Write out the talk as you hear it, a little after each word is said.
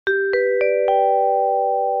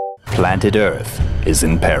Planet Earth is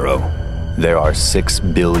in peril. There are 6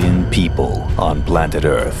 billion people on planet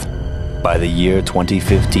Earth. By the year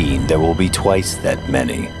 2015, there will be twice that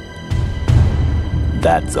many.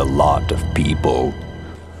 That's a lot of people.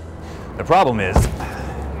 The problem is,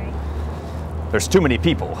 there's too many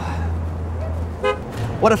people.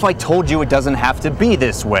 What if I told you it doesn't have to be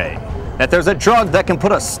this way? That there's a drug that can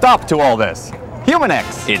put a stop to all this?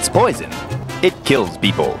 Human-X! It's poison. It kills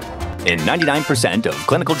people. In 99% of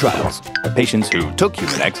clinical trials, patients who took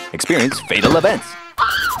Human-X experienced fatal events.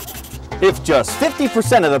 If just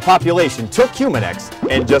 50% of the population took Human-X,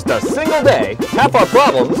 in just a single day, half our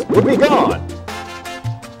problems would be gone.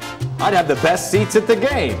 I'd have the best seats at the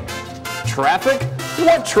game. Traffic?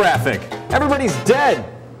 What traffic? Everybody's dead.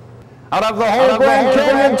 I'd have the whole Grand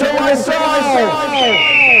Canyon to myself.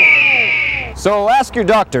 So ask your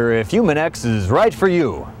doctor if Human-X is right for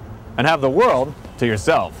you, and have the world to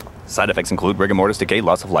yourself. Side effects include rigor mortis, decay,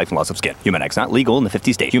 loss of life, and loss of skin. Human-X not legal in the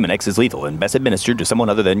 50 states. Human-X is lethal and best administered to someone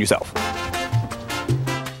other than yourself.